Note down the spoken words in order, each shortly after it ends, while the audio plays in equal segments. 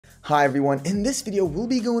Hi everyone, in this video we'll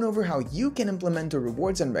be going over how you can implement a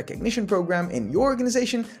rewards and recognition program in your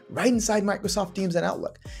organization right inside Microsoft Teams and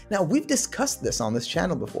Outlook. Now we've discussed this on this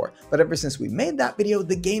channel before, but ever since we made that video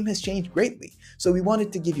the game has changed greatly. So we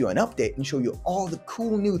wanted to give you an update and show you all the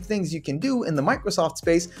cool new things you can do in the Microsoft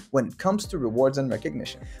space when it comes to rewards and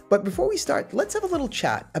recognition. But before we start, let's have a little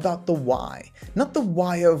chat about the why. Not the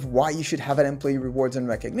why of why you should have an employee rewards and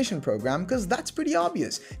recognition program, because that's pretty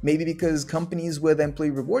obvious. Maybe because companies with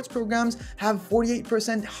employee rewards programs have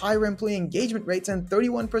 48% higher employee engagement rates and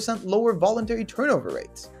 31% lower voluntary turnover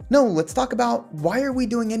rates. No, let's talk about why are we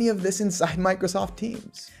doing any of this inside Microsoft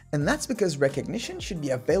Teams? And that's because recognition should be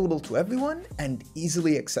available to everyone and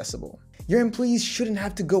easily accessible. Your employees shouldn't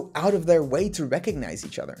have to go out of their way to recognize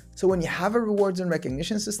each other. So when you have a rewards and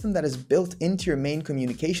recognition system that is built into your main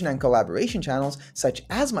communication and collaboration channels, such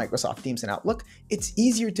as Microsoft Teams and Outlook, it's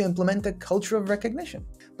easier to implement a culture of recognition.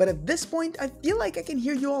 But at this point, I feel like I can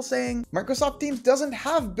hear you all saying, Microsoft Teams doesn't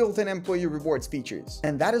have built-in employee rewards features.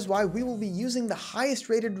 And that is why we will be using the highest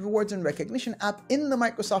rated rewards and recognition app in the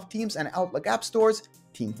Microsoft Teams and Outlook app stores,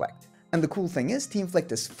 Teamflect. And the cool thing is,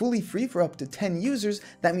 Teamflect is fully free for up to 10 users.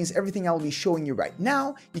 That means everything I'll be showing you right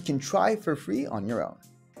now, you can try for free on your own.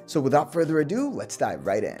 So without further ado, let's dive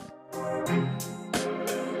right in.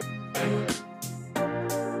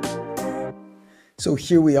 So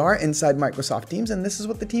here we are inside Microsoft Teams, and this is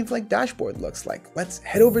what the Teamflect dashboard looks like. Let's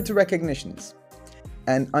head over to recognitions.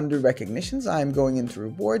 And under recognitions, I'm going into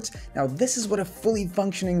rewards. Now this is what a fully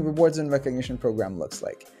functioning rewards and recognition program looks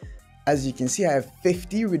like. As you can see, I have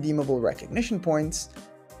 50 redeemable recognition points,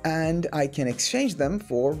 and I can exchange them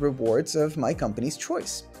for rewards of my company's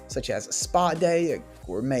choice, such as a spa day, a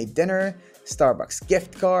gourmet dinner, Starbucks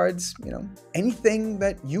gift cards, anything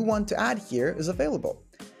that you want to add here is available.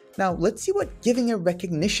 Now let's see what giving a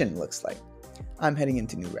recognition looks like. I'm heading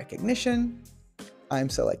into new recognition, I'm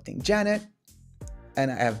selecting Janet,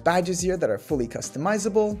 and I have badges here that are fully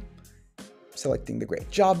customizable. Selecting the Great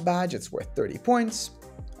Job badge, it's worth 30 points.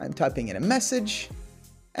 I'm typing in a message,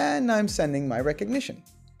 and I'm sending my recognition.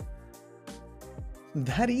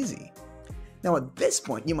 That easy. Now at this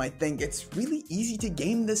point, you might think it's really easy to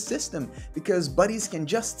game this system because buddies can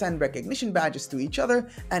just send recognition badges to each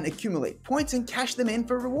other and accumulate points and cash them in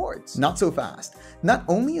for rewards. Not so fast. Not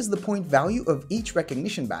only is the point value of each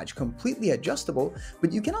recognition badge completely adjustable,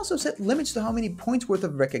 but you can also set limits to how many points worth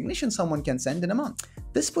of recognition someone can send in a month.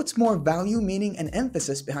 This puts more value, meaning an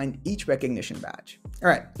emphasis behind each recognition badge. All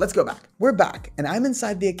right, let's go back. We're back, and I'm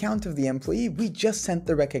inside the account of the employee we just sent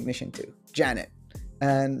the recognition to, Janet.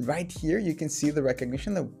 And right here, you can see the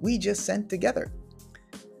recognition that we just sent together.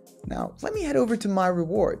 Now, let me head over to my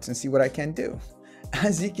rewards and see what I can do.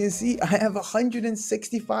 As you can see, I have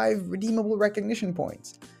 165 redeemable recognition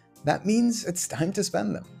points. That means it's time to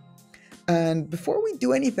spend them. And before we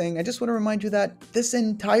do anything, I just want to remind you that this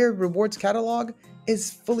entire rewards catalog is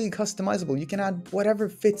fully customizable. You can add whatever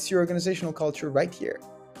fits your organizational culture right here.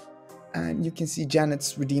 And you can see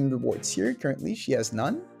Janet's redeemed rewards here. Currently, she has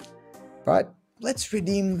none, but let's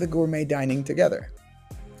redeem the gourmet dining together.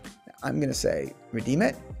 I'm going to say redeem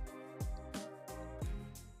it.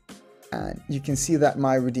 And you can see that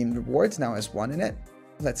my redeemed rewards now has 1 in it.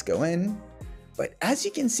 Let's go in. But as you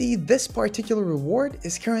can see, this particular reward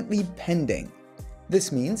is currently pending.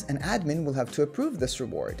 This means an admin will have to approve this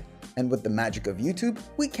reward. And with the magic of YouTube,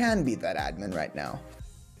 we can be that admin right now.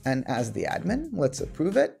 And as the admin, let's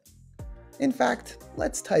approve it. In fact,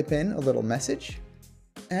 let's type in a little message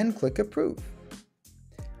and click approve.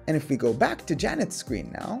 And if we go back to Janet's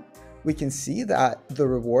screen now, we can see that the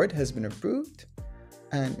reward has been approved.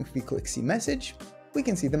 And if we click see message, we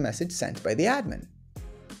can see the message sent by the admin.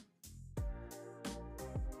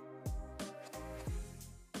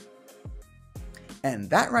 And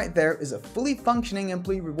that right there is a fully functioning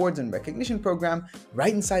employee rewards and recognition program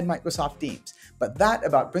right inside Microsoft Teams. But that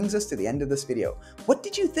about brings us to the end of this video. What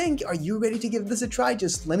did you think? Are you ready to give this a try?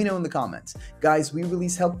 Just let me know in the comments. Guys, we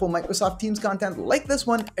release helpful Microsoft Teams content like this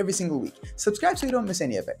one every single week. Subscribe so you don't miss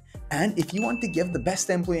any of it. And if you want to give the best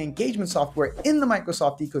employee engagement software in the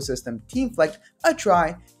Microsoft ecosystem, Teamflect, a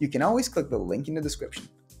try, you can always click the link in the description.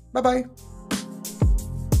 Bye-bye.